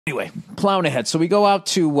Anyway, plowing ahead. So we go out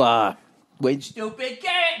to win stupid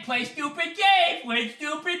game, play stupid games, win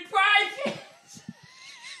stupid prizes.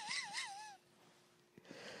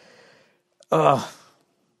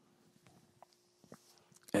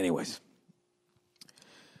 Anyways,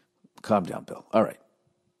 calm down, Bill. All right.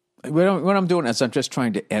 What I'm doing is I'm just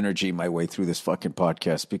trying to energy my way through this fucking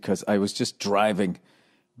podcast because I was just driving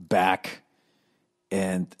back,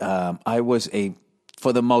 and for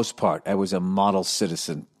the most part, I was a model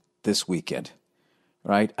citizen this weekend,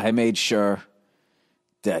 right? I made sure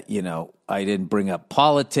that, I didn't bring up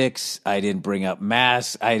politics. I didn't bring up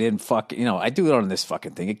mass. I didn't I do it on this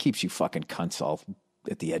fucking thing. It keeps you fucking cunts all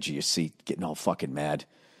at the edge of your seat, getting all fucking mad,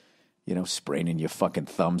 spraining your fucking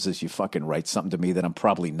thumbs as you fucking write something to me that I'm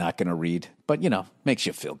probably not going to read, but, makes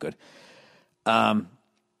you feel good.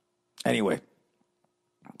 Anyway,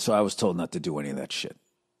 so I was told not to do any of that shit.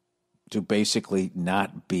 To basically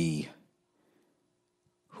not be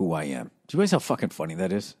who I am. Do you realize how fucking funny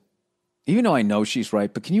that is? Even though I know she's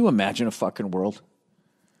right, but can you imagine a fucking world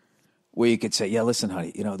where you could say, yeah, listen,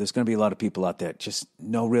 honey, there's going to be a lot of people out there, just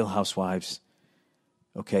no Real Housewives.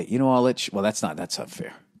 Okay, I'll let you, well, that's not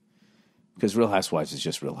fair. Because Real Housewives is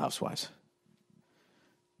just Real Housewives.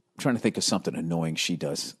 I'm trying to think of something annoying she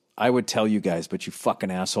does. I would tell you guys, but you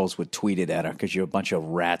fucking assholes would tweet it at her because you're a bunch of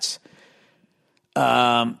rats.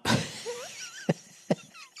 All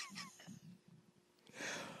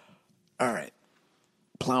right.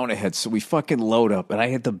 Plowing ahead. So we fucking load up, and I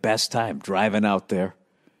had the best time driving out there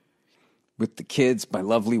with the kids, my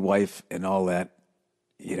lovely wife, and all that.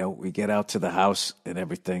 We get out to the house and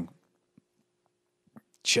everything,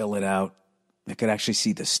 chill it out. I could actually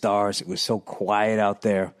see the stars. It was so quiet out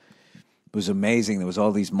there. It was amazing. There was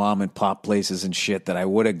all these mom and pop places and shit that I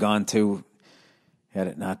would have gone to had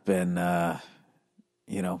it not been, all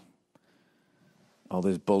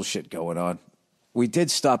this bullshit going on. We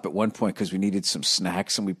did stop at one point because we needed some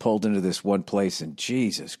snacks, and we pulled into this one place, and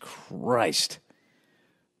Jesus Christ,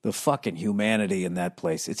 the fucking humanity in that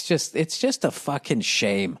place. It's just a fucking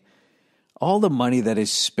shame. All the money that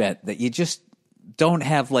is spent that you just don't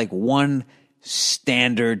have like one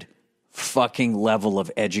standard fucking level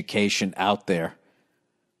of education out there.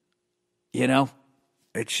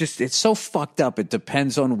 It's so fucked up. It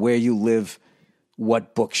depends on where you live,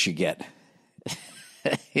 what books you get.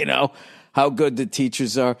 How good the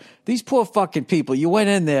teachers are. These poor fucking people, you went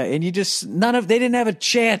in there and they didn't have a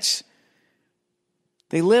chance.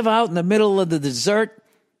 They live out in the middle of the desert,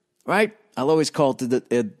 right? I'll always call it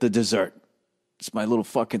the desert. It's my little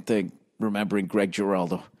fucking thing, remembering Greg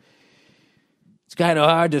Giraldo. It's kind of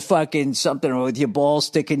hard to fucking something with your ball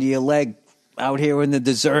sticking to your leg out here in the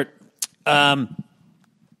desert. Yeah,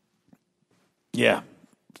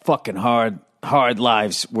 fucking hard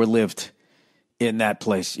lives were lived in that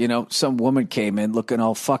place. Some woman came in looking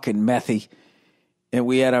all fucking methy, and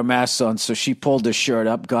we had our masks on, so she pulled her shirt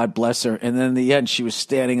up, God bless her, and then in the end, she was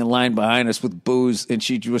standing in line behind us with booze, and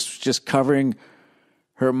she was just covering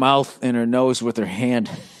her mouth and her nose with her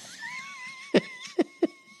hand.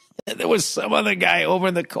 And there was some other guy over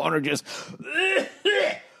in the corner just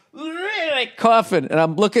like coughing, and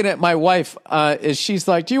I'm looking at my wife as she's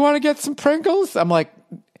like, do you want to get some Pringles? I'm like,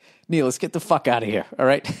 Neil, let's get the fuck out of here, all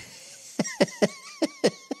right?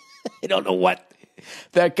 I don't know what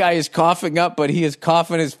that guy is coughing up, but he is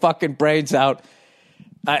coughing his fucking brains out.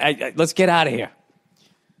 Let's get out of here.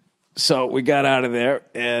 So we got out of there,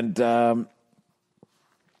 and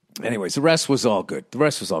anyways, the rest was all good.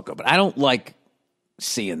 But I don't like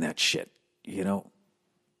seeing that shit,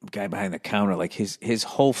 Guy behind the counter, like his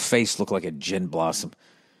whole face looked like a gin blossom.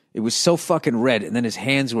 It was so fucking red, and then his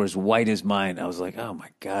hands were as white as mine. I was like, oh my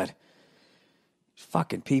God.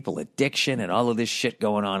 Fucking people, addiction, and all of this shit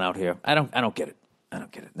going on out here. I don't get it. And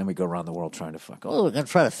then we go around the world trying to we're going to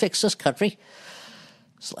try to fix this country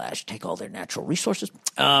 / take all their natural resources.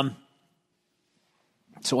 So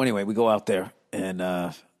anyway, we go out there, and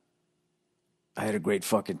I had a great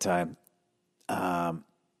fucking time.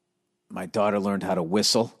 My daughter learned how to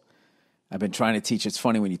whistle. I've been trying to teach. It's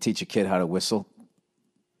funny when you teach a kid how to whistle,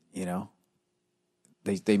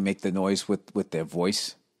 they make the noise with their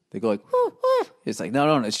voice. They go like, woo, woo. It's like,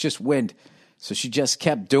 no, it's just wind. So she just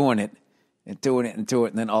kept doing it, and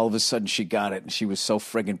then all of a sudden she got it, and she was so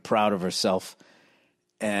friggin' proud of herself.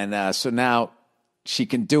 And so now she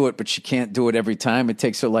can do it, but she can't do it every time. It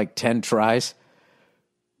takes her like 10 tries.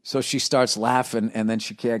 So she starts laughing, and then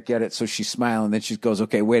she can't get it, so she's smiling. Then she goes,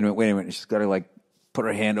 okay, wait a minute. And she's got to like put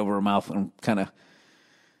her hand over her mouth and kind of,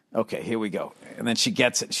 okay, here we go. And then she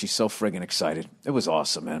gets it, and she's so friggin' excited. It was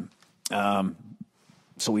awesome, man.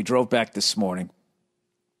 So we drove back this morning.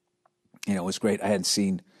 It was great. I hadn't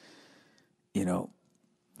seen,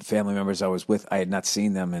 family members I was with, I had not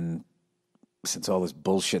seen them since all this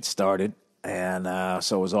bullshit started. And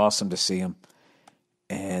so it was awesome to see them.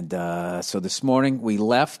 And so this morning we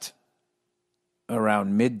left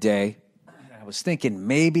around midday. I was thinking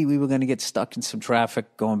maybe we were going to get stuck in some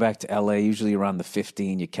traffic going back to LA. Usually around the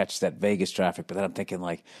 15, you catch that Vegas traffic. But then I'm thinking,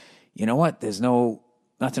 like, you know what? There's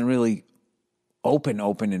nothing really open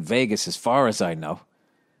in Vegas as far as I know.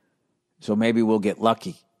 So maybe we'll get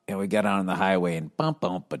lucky. And we got on the highway and bump,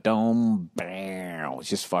 ba-dum, bam. It was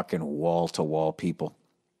just fucking wall-to-wall people.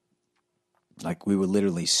 Like, we were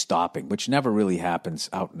literally stopping, which never really happens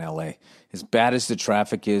out in LA. As bad as the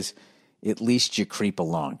traffic is, at least you creep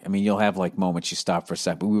along. I mean, you'll have, like, moments you stop for a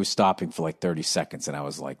second, but we were stopping for, like, 30 seconds, and I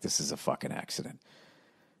was like, this is a fucking accident.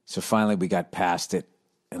 So finally we got past it,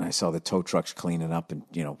 and I saw the tow trucks cleaning up and,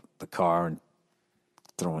 the car and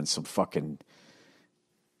throwing some fucking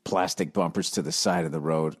plastic bumpers to the side of the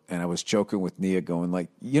road. And I was joking with Nia going, like,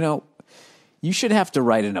 you should have to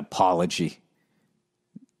write an apology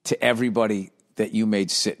to everybody that you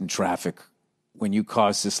made sit in traffic when you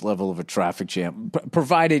caused this level of a traffic jam,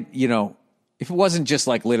 provided, if it wasn't just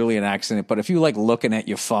like literally an accident, but if you like looking at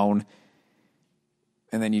your phone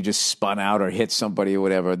and then you just spun out or hit somebody or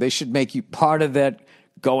whatever, they should make you part of that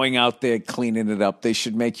going out there, cleaning it up. They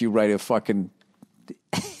should make you write a fucking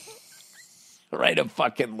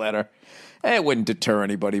letter. It wouldn't deter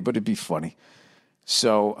anybody, but it'd be funny.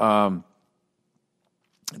 So,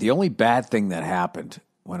 the only bad thing that happened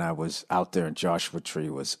when I was out there in Joshua Tree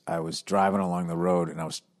was I was driving along the road and I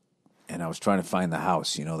was trying to find the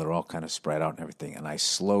house. They're all kind of spread out and everything. And I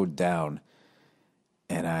slowed down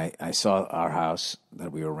and I saw our house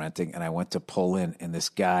that we were renting and I went to pull in, and this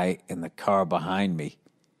guy in the car behind me,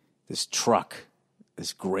 this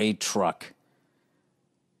gray truck,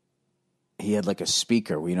 he had like a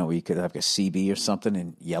speaker, where you could have like a CB or something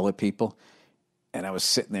and yell at people. And I was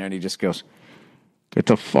sitting there and he just goes, "Get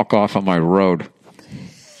the fuck off of my road."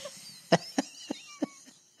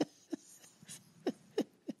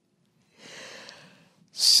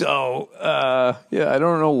 So, I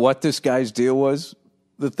don't know what this guy's deal was.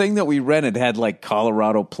 The thing that we rented had like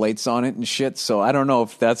Colorado plates on it and shit. So I don't know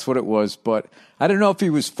if that's what it was, but I don't know if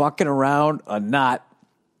he was fucking around or not.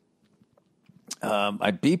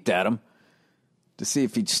 I beeped at him to see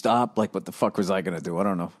if he'd stop. Like, what the fuck was I going to do? I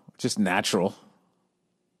don't know. Just natural.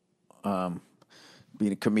 Being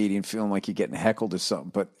a comedian, feeling like you're getting heckled or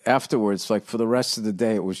something. But afterwards, like for the rest of the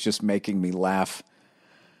day, it was just making me laugh.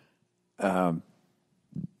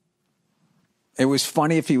 It was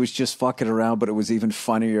funny if he was just fucking around, but it was even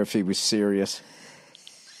funnier if he was serious.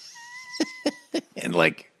 And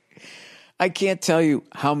like, I can't tell you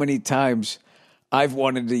how many times I've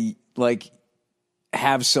wanted to like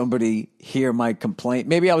have somebody hear my complaint.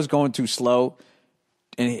 Maybe I was going too slow,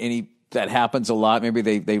 and that happens a lot. Maybe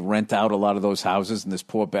they rent out a lot of those houses, and this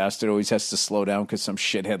poor bastard always has to slow down because some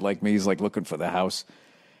shithead like me is like looking for the house.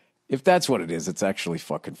 If that's what it is, it's actually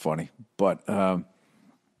fucking funny. But,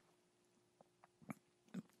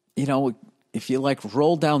 if you like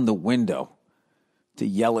roll down the window to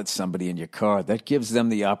yell at somebody in your car, that gives them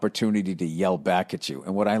the opportunity to yell back at you.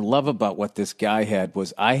 And what I love about what this guy had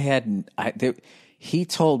was he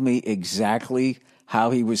told me exactly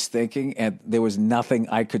how he was thinking, and there was nothing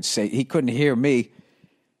I could say. He couldn't hear me,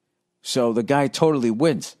 so the guy totally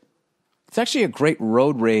wins. It's actually a great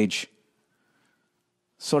road rage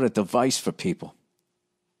sort of device for people,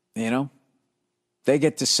 They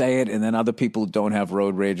get to say it, and then other people who don't have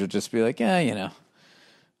road rage will just be like,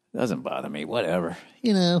 doesn't bother me, whatever.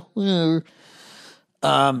 Whatever.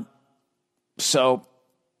 So,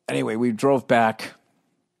 anyway, we drove back.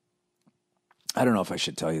 I don't know if I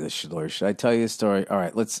should tell you this story. Should I tell you the story? All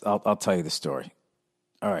right, I'll tell you the story.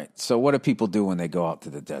 All right, so what do people do when they go out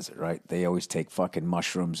to the desert, right? They always take fucking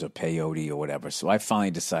mushrooms or peyote or whatever. So I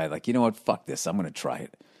finally decided, like, you know what? Fuck this. I'm going to try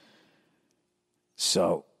it.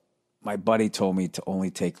 So my buddy told me to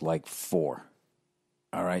only take like 4.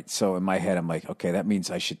 All right, so in my head, I'm like, okay, that means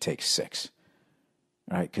I should take 6.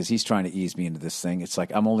 All right, because he's trying to ease me into this thing. It's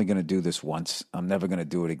like, I'm only going to do this once. I'm never going to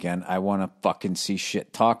do it again. I want to fucking see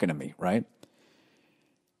shit talking to me, right?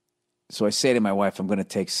 So I say to my wife, I'm going to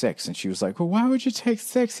take 6. And she was like, well, why would you take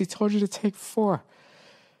 6? He told you to take 4.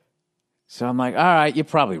 So I'm like, all right, you're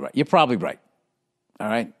probably right. You're probably right. All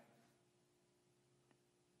right.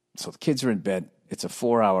 So the kids are in bed. It's a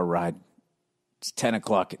 4-hour ride. It's 10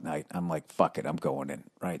 o'clock at night. I'm like, fuck it, I'm going in,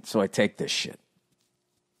 right? So I take this shit.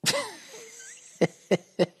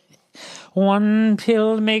 One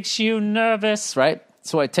pill makes you nervous, right?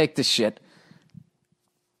 So I take this shit.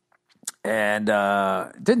 And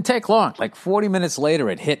it didn't take long. Like 40 minutes later,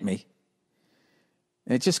 it hit me.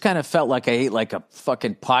 And it just kind of felt like I ate like a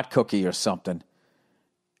fucking pot cookie or something.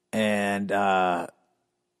 And I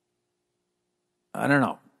don't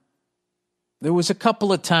know. There was a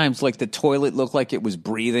couple of times like the toilet looked like it was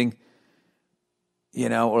breathing, you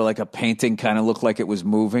know, or like a painting kind of looked like it was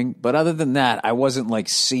moving. But other than that, I wasn't like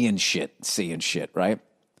seeing shit, right?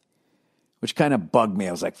 Which kind of bugged me.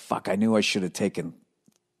 I was like, fuck, I knew I should have taken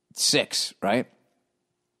 6, right?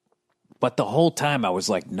 But the whole time I was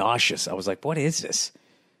like nauseous. I was like, what is this?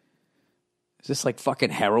 Is this like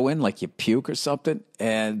fucking heroin? Like you puke or something?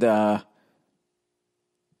 And I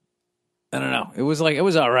don't know. It was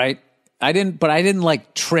all right. I didn't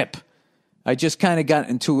like trip. I just kind of got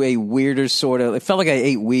into a weirder sort of, it felt like I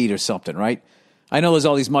ate weed or something, right? I know there's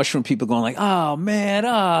all these mushroom people going like, oh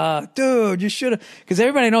man, dude, you should have, because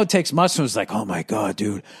everybody I know takes mushrooms like, oh my God,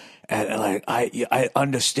 dude. And like, I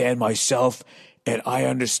understand myself and I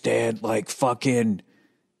understand like fucking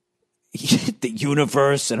the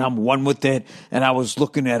universe and I'm one with it. And I was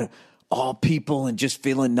looking at all people and just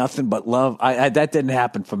feeling nothing but love. That didn't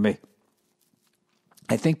happen for me.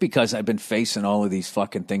 I think because I've been facing all of these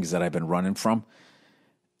fucking things that I've been running from,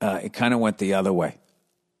 it kind of went the other way.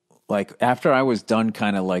 Like after I was done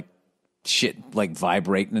kind of like shit, like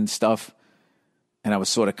vibrating and stuff, and I was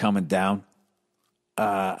sort of coming down,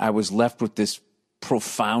 I was left with this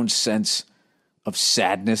profound sense of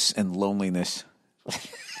sadness and loneliness.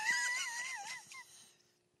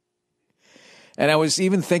 And I was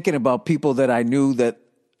even thinking about people that I knew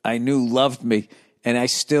loved me, and I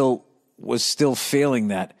was still feeling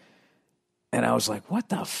that. And I was like, what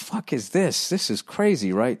the fuck is this? This is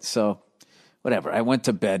crazy, right? So whatever. I went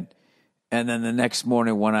to bed. And then the next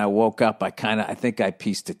morning when I woke up, I think I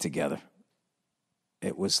pieced it together.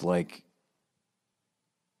 It was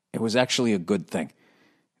actually a good thing.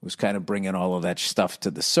 It was kind of bringing all of that stuff to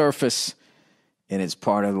the surface. And it's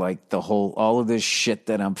part of like all of this shit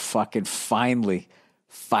that I'm fucking finally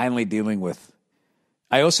dealing with.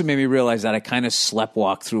 I also made me realize that I kind of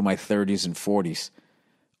sleptwalked through my 30s and 40s.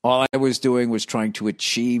 All I was doing was trying to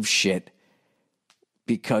achieve shit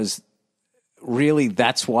because really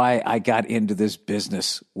that's why I got into this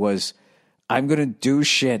business was I'm going to do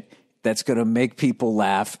shit that's going to make people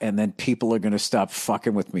laugh and then people are going to stop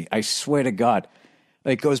fucking with me. I swear to God.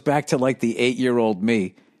 It goes back to like the 8-year-old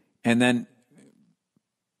me. And then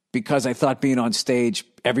because I thought being on stage,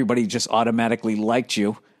 everybody just automatically liked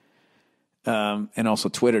you. And also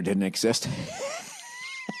Twitter didn't exist.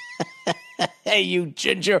 Hey, you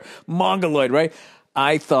ginger mongoloid, right?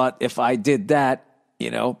 I thought if I did that,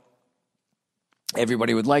 you know,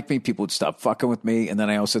 everybody would like me. People would stop fucking with me. And then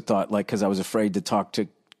I also thought, like, because I was afraid to talk to,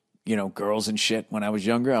 you know, girls and shit when I was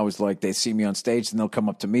younger. I was like, they see me on stage and they'll come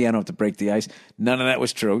up to me. I don't have to break the ice. None of that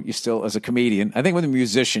was true. You still, as a comedian, I think with a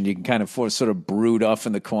musician, you can kind of sort of brood off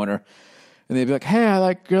in the corner. And they'd be like, hey,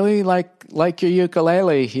 I really like your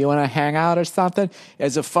ukulele. You want to hang out or something?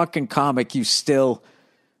 As a fucking comic, you still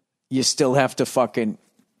have to fucking,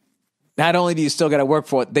 not only do you still got to work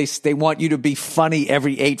for it, they want you to be funny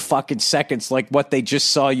every 8 fucking seconds, like what they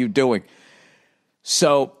just saw you doing.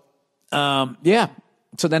 So, yeah.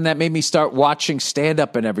 So then that made me start watching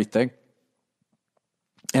stand-up and everything.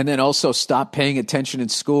 And then also stop paying attention in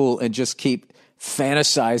school and just keep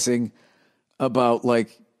fantasizing about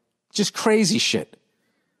like just crazy shit.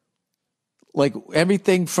 Like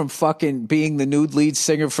everything from fucking being the nude lead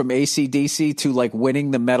singer from AC/DC to like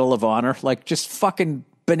winning the Medal of Honor. Like just fucking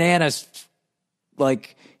bananas,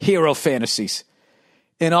 like hero fantasies.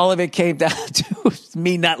 And all of it came down to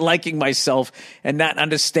me not liking myself and not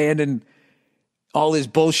understanding all this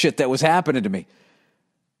bullshit that was happening to me.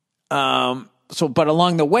 But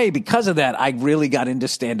along the way, because of that, I really got into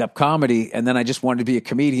stand-up comedy, and then I just wanted to be a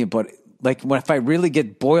comedian. But like, if I really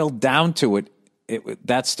get boiled down to it,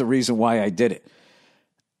 that's the reason why I did it.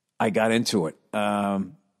 I got into it.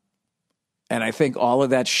 And I think all of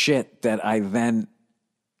that shit that I then,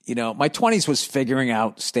 you know, my 20s was figuring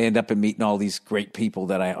out stand-up and meeting all these great people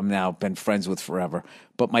that I'm now been friends with forever.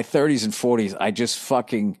 But my 30s and 40s, I just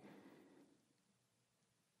fucking,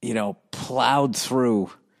 you know, plowed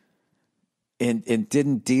through and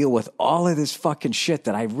didn't deal with all of this fucking shit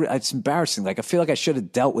that it's embarrassing. Like, I feel like I should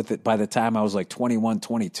have dealt with it by the time I was like 21,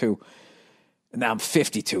 22. And now I'm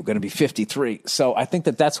 52, going to be 53. So I think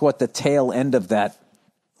that's what the tail end of that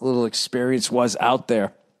little experience was out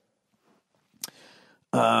there.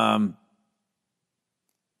 So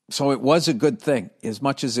it was a good thing, as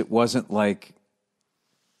much as it wasn't like,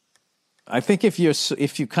 I think if you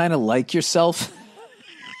kind of like yourself,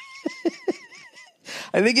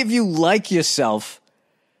 I think if you like yourself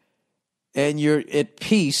and you're at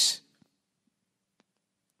peace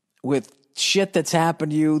with shit that's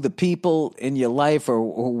happened to you, the people in your life or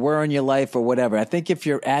who were in your life or whatever. I think if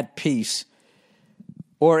you're at peace,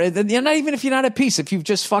 or not even if you're not at peace, if you've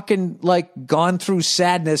just fucking like gone through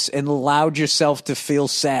sadness and allowed yourself to feel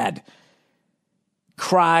sad,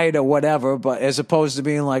 cried or whatever, but as opposed to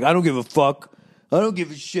being like, I don't give a fuck, I don't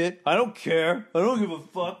give a shit, I don't care, I don't give a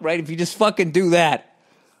fuck, right? If you just fucking do that,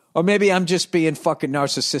 or maybe I'm just being fucking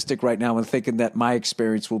narcissistic right now and thinking that my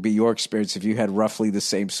experience will be your experience if you had roughly the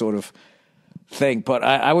same sort of thing. But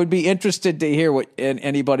I would be interested to hear what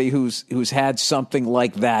anybody who's had something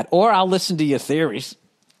like that, or I'll listen to your theories.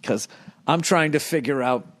 Because I'm trying to figure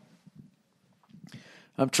out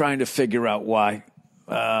why.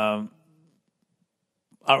 I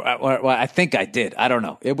think I did. I don't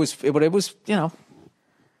know. It was,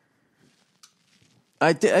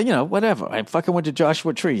 I did, whatever. I fucking went to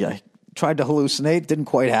Joshua Tree. I tried to hallucinate. Didn't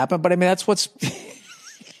quite happen. But I mean, that's what's,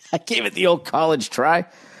 I gave it the old college try.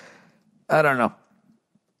 I don't know.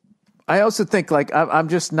 I also think like, I'm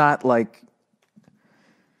just not like,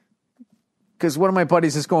 because one of my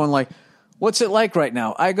buddies is going like, what's it like right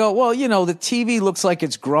now? I go, well, the TV looks like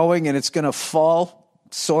it's growing and it's going to fall,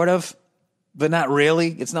 sort of, but not really.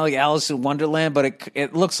 It's not like Alice in Wonderland, but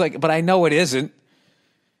it looks like, but I know it isn't.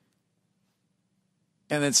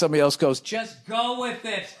 And then somebody else goes, just go with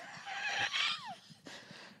it.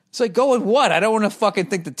 It's like, go with what? I don't want to fucking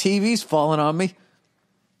think the TV's falling on me.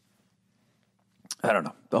 I don't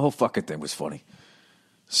know. The whole fucking thing was funny.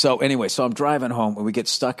 So anyway, I'm driving home and we get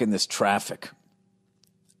stuck in this traffic,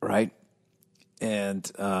 right? And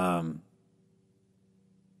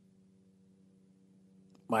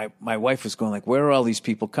my wife was going like, where are all these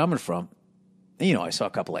people coming from? And, I saw a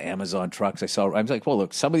couple of Amazon trucks. I was like, well,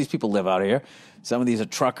 look, some of these people live out here. Some of these are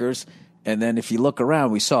truckers. And then if you look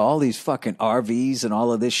around, we saw all these fucking RVs and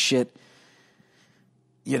all of this shit.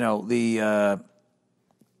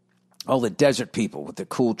 All the desert people with the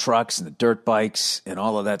cool trucks and the dirt bikes and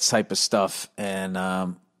all of that type of stuff. And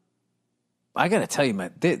I got to tell you,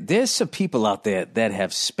 man, there's some people out there that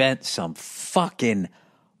have spent some fucking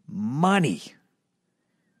money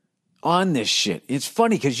on this shit. It's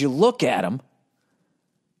funny because you look at them,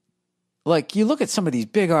 like you look at some of these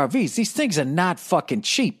big RVs, these things are not fucking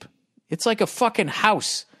cheap. It's like a fucking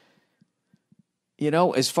house,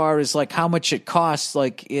 as far as like how much it costs,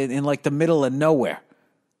 like in like the middle of nowhere.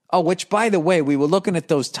 Oh, which, by the way, we were looking at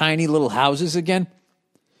those tiny little houses again.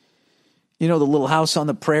 The little house on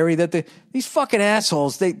the prairie these fucking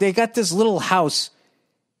assholes, they got this little house.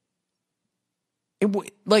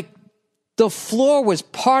 Like the floor was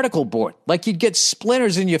particle board. Like you'd get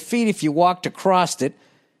splinters in your feet if you walked across it.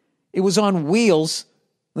 It was on wheels.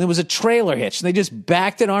 And there was a trailer hitch. And they just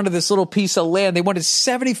backed it onto this little piece of land. They wanted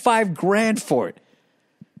 $75,000 for it.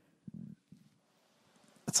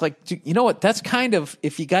 It's like, you know what? That's kind of,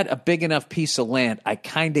 if you got a big enough piece of land, I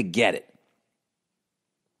kind of get it.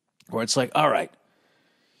 Where it's like, all right,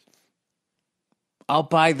 I'll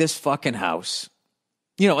buy this fucking house.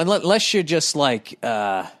 Unless you're just like,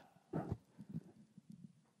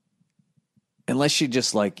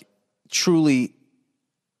 truly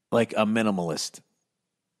like a minimalist,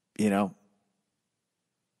 And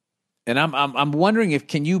I'm wondering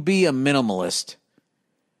can you be a minimalist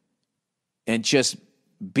and just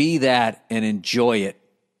be that and enjoy it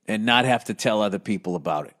and not have to tell other people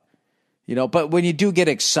about it. But when you do get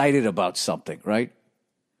excited about something, right?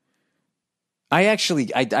 I do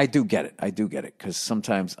get it. I do get it because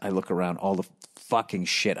sometimes I look around all the fucking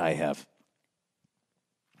shit I have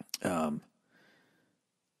that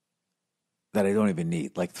I don't even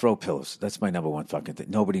need, like throw pillows. That's my number one fucking thing.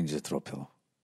 Nobody needs a throw pillow.